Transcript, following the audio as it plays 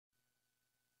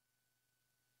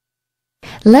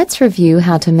Let's review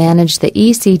how to manage the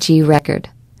ECG record.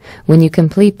 When you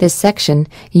complete this section,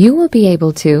 you will be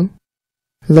able to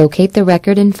locate the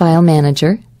record in File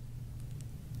Manager,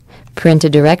 print a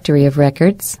directory of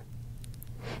records,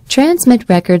 transmit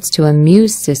records to a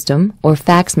Muse system or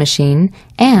fax machine,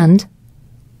 and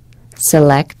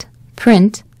select,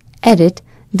 print, edit,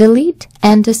 delete,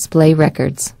 and display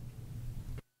records.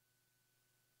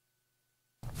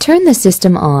 Turn the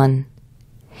system on.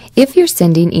 If you're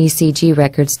sending ECG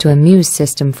records to a Muse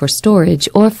system for storage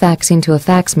or faxing to a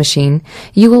fax machine,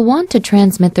 you will want to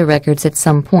transmit the records at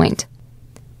some point.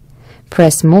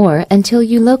 Press More until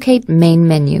you locate Main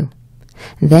Menu.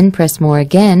 Then press More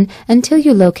again until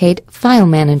you locate File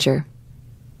Manager.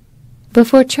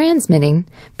 Before transmitting,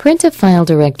 print a file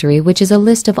directory which is a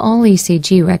list of all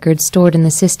ECG records stored in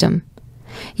the system.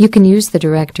 You can use the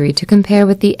directory to compare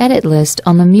with the edit list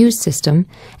on the Muse system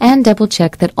and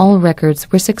double-check that all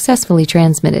records were successfully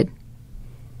transmitted.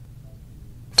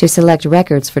 To select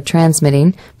records for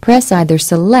transmitting, press either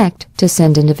Select to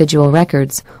send individual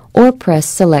records or press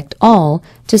Select All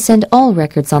to send all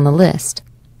records on the list.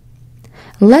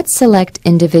 Let's select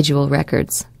individual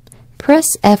records.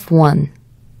 Press F1.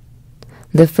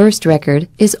 The first record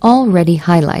is already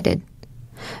highlighted.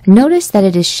 Notice that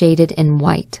it is shaded in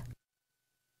white.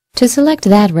 To select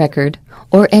that record,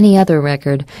 or any other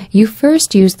record, you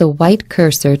first use the white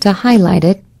cursor to highlight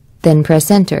it, then press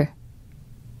Enter.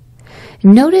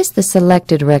 Notice the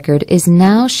selected record is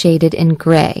now shaded in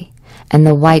gray, and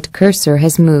the white cursor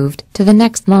has moved to the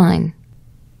next line.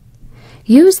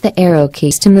 Use the arrow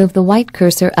keys to move the white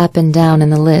cursor up and down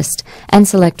in the list and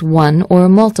select one or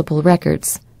multiple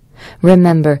records.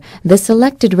 Remember, the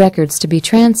selected records to be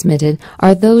transmitted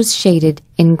are those shaded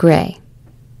in gray.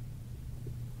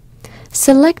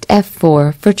 Select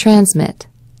F4 for Transmit.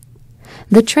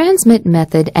 The transmit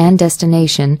method and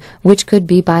destination, which could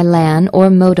be by LAN or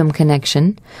modem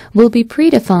connection, will be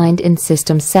predefined in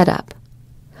System Setup.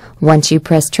 Once you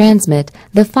press Transmit,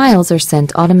 the files are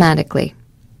sent automatically.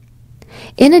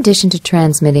 In addition to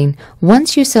transmitting,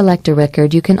 once you select a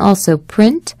record, you can also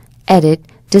print, edit,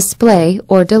 display,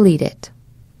 or delete it.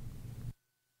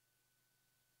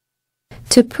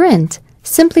 To print,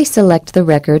 simply select the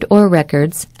record or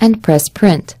records and press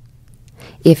Print.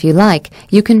 If you like,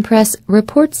 you can press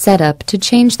Report Setup to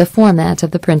change the format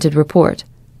of the printed report.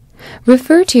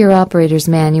 Refer to your operator's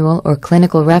manual or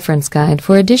clinical reference guide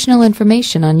for additional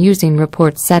information on using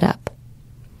Report Setup.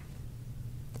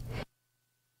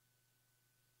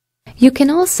 You can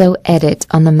also edit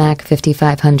on the Mac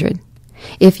 5500.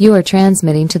 If you are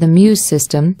transmitting to the Muse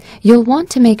system, you'll want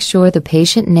to make sure the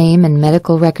patient name and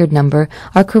medical record number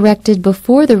are corrected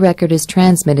before the record is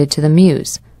transmitted to the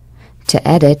Muse. To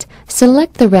edit,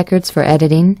 select the records for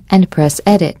editing and press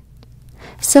Edit.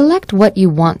 Select what you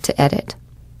want to edit.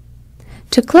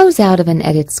 To close out of an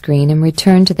edit screen and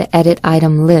return to the Edit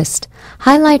Item list,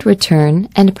 highlight Return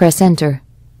and press Enter.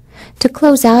 To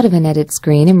close out of an edit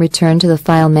screen and return to the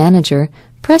File Manager,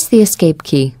 press the Escape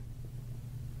key.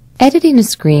 Editing a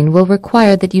screen will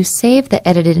require that you save the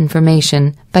edited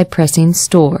information by pressing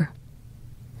Store.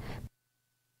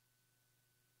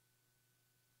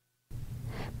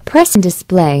 Pressing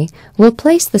Display will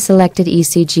place the selected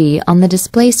ECG on the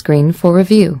display screen for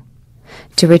review.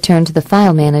 To return to the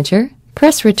File Manager,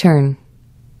 press Return.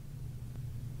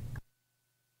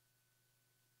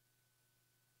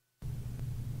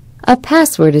 A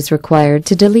password is required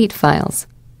to delete files.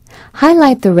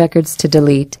 Highlight the records to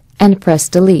delete and press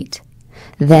Delete.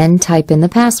 Then type in the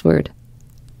password.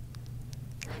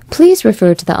 Please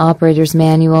refer to the operator's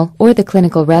manual or the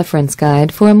clinical reference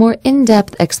guide for a more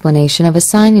in-depth explanation of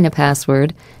assigning a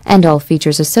password and all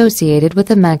features associated with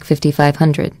the Mac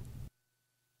 5500.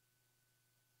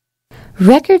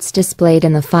 Records displayed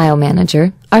in the File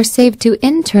Manager are saved to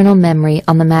internal memory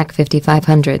on the Mac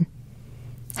 5500.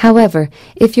 However,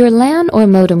 if your LAN or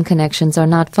modem connections are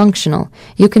not functional,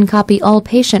 you can copy all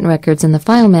patient records in the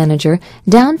File Manager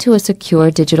down to a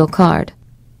secure digital card.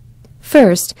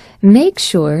 First, make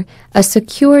sure a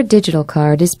secure digital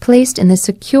card is placed in the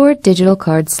Secure Digital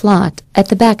Card slot at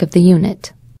the back of the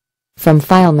unit. From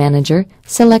File Manager,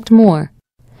 select More,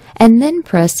 and then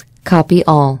press Copy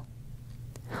All.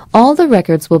 All the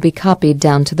records will be copied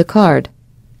down to the card.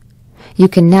 You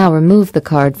can now remove the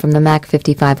card from the Mac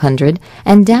 5500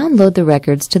 and download the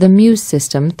records to the Muse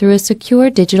system through a secure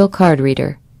digital card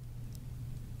reader.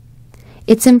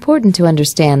 It's important to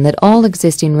understand that all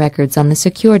existing records on the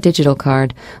secure digital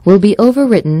card will be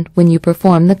overwritten when you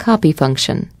perform the copy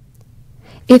function.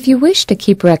 If you wish to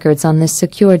keep records on this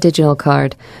secure digital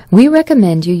card, we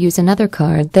recommend you use another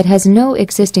card that has no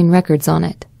existing records on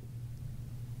it.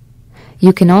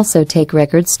 You can also take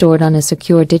records stored on a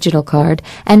secure digital card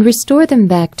and restore them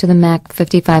back to the Mac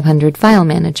 5500 file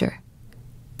manager.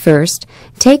 First,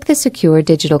 take the secure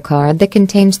digital card that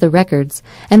contains the records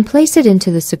and place it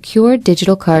into the secure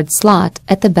digital card slot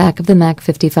at the back of the Mac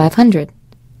 5500.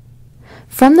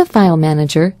 From the file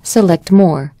manager, select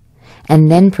More, and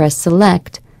then press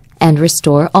Select and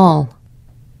Restore All.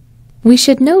 We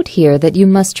should note here that you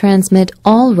must transmit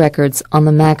all records on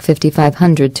the Mac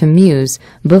 5500 to Muse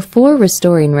before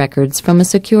restoring records from a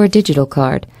secure digital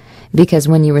card, because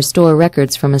when you restore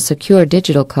records from a secure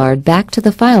digital card back to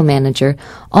the file manager,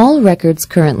 all records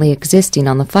currently existing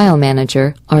on the file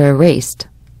manager are erased.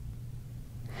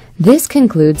 This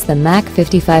concludes the Mac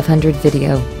 5500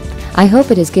 video. I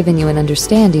hope it has given you an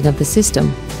understanding of the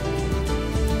system.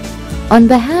 On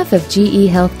behalf of GE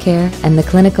Healthcare and the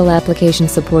Clinical Application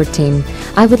Support Team,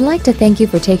 I would like to thank you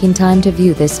for taking time to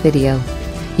view this video.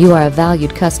 You are a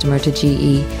valued customer to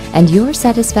GE, and your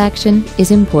satisfaction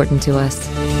is important to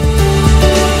us.